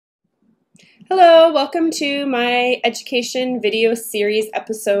Hello, welcome to my education video series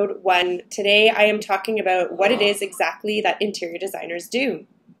episode 1. Today I am talking about what it is exactly that interior designers do.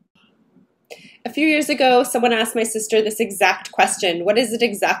 A few years ago, someone asked my sister this exact question: what is it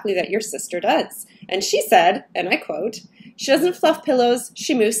exactly that your sister does? And she said, and I quote, "She doesn't fluff pillows,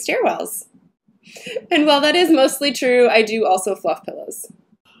 she moves stairwells." And while that is mostly true, I do also fluff pillows.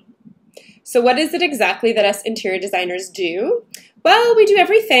 So what is it exactly that us interior designers do? Well, we do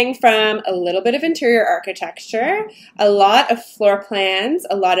everything from a little bit of interior architecture, a lot of floor plans,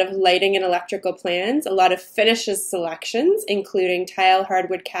 a lot of lighting and electrical plans, a lot of finishes selections, including tile,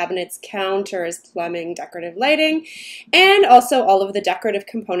 hardwood cabinets, counters, plumbing, decorative lighting, and also all of the decorative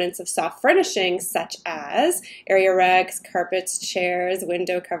components of soft furnishings such as area rugs, carpets, chairs,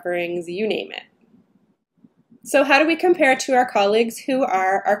 window coverings, you name it. So how do we compare to our colleagues who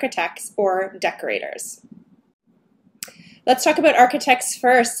are architects or decorators? Let's talk about architects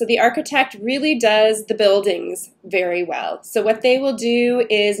first. So the architect really does the buildings very well. So what they will do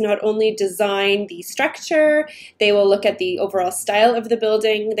is not only design the structure, they will look at the overall style of the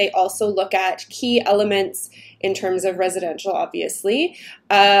building. They also look at key elements in terms of residential, obviously,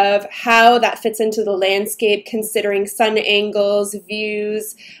 of how that fits into the landscape, considering sun angles,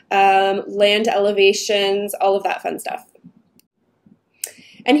 views, land elevations, all of that fun stuff.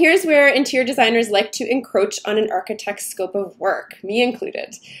 And here's where interior designers like to encroach on an architect's scope of work, me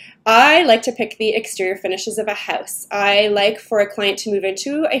included. I like to pick the exterior finishes of a house. I like for a client to move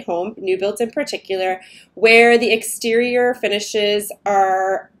into a home, new builds in particular, where the exterior finishes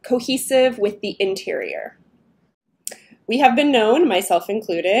are cohesive with the interior. We have been known, myself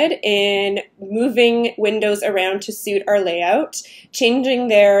included, in moving windows around to suit our layout, changing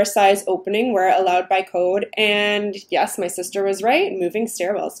their size opening where allowed by code, and yes, my sister was right, moving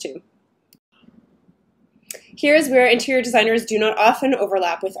stairwells too. Here's where interior designers do not often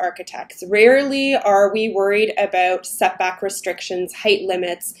overlap with architects. Rarely are we worried about setback restrictions, height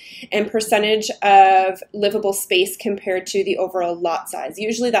limits, and percentage of livable space compared to the overall lot size.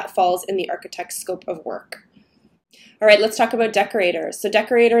 Usually that falls in the architect's scope of work. All right, let's talk about decorators. So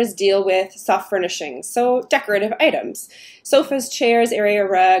decorators deal with soft furnishings, so decorative items, sofas, chairs, area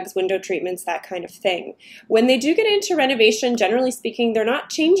rugs, window treatments, that kind of thing. When they do get into renovation, generally speaking, they're not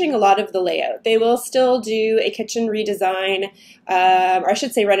changing a lot of the layout. They will still do a kitchen redesign, or I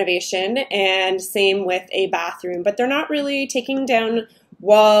should say renovation, and same with a bathroom, but they're not really taking down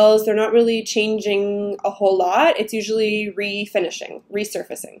walls. They're not really changing a whole lot. It's usually refinishing,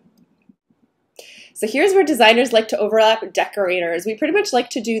 resurfacing. So here's where designers like to overlap decorators. We pretty much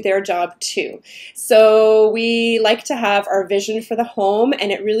like to do their job too. So we like to have our vision for the home,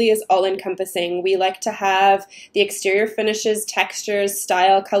 and it really is all-encompassing. We like to have the exterior finishes, textures,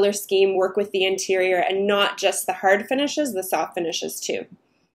 style, color scheme work with the interior, and not just the hard finishes, the soft finishes too.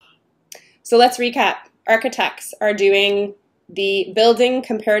 So let's recap. Architects are doing the building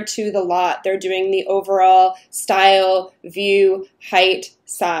compared to the lot. They're doing the overall style, view, height,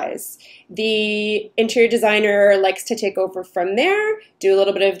 size. The interior designer likes to take over from there, do a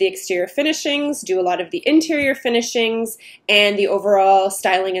little bit of the exterior finishings, do a lot of the interior finishings, and the overall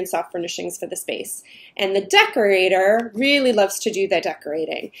styling and soft furnishings for the space. And the decorator really loves to do the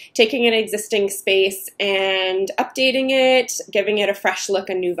decorating, taking an existing space and updating it, giving it a fresh look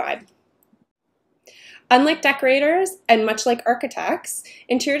and new vibe. Unlike decorators, and much like architects,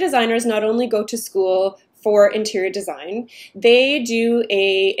 interior designers not only go to school for interior design, they do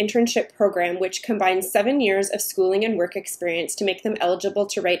an internship program which combines 7 years of schooling and work experience to make them eligible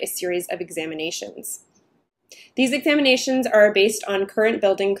to write a series of examinations. These examinations are based on current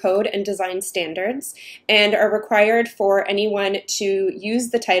building code and design standards and are required for anyone to use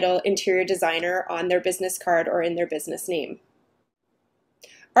the title interior designer on their business card or in their business name.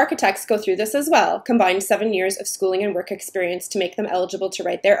 Architects go through this as well, combine 7 years of schooling and work experience to make them eligible to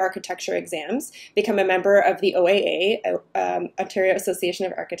write their architecture exams, become a member of the OAA, Ontario Association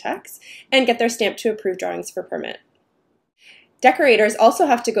of Architects, and get their stamp to approve drawings for permit. Decorators also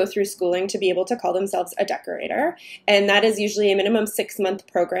have to go through schooling to be able to call themselves a decorator, and that is usually a minimum 6-month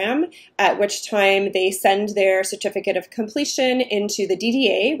program, at which time they send their certificate of completion into the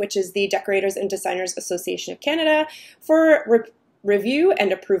DDA, which is the Decorators and Designers Association of Canada, for review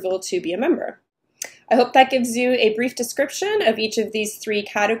and approval to be a member. I hope that gives you a brief description of each of these 3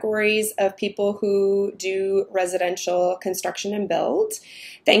 categories of people who do residential construction and build.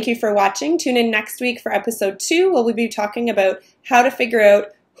 Thank you for watching. Tune in next week for episode 2, where we'll be talking about how to figure out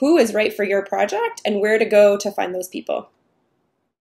who is right for your project and where to go to find those people.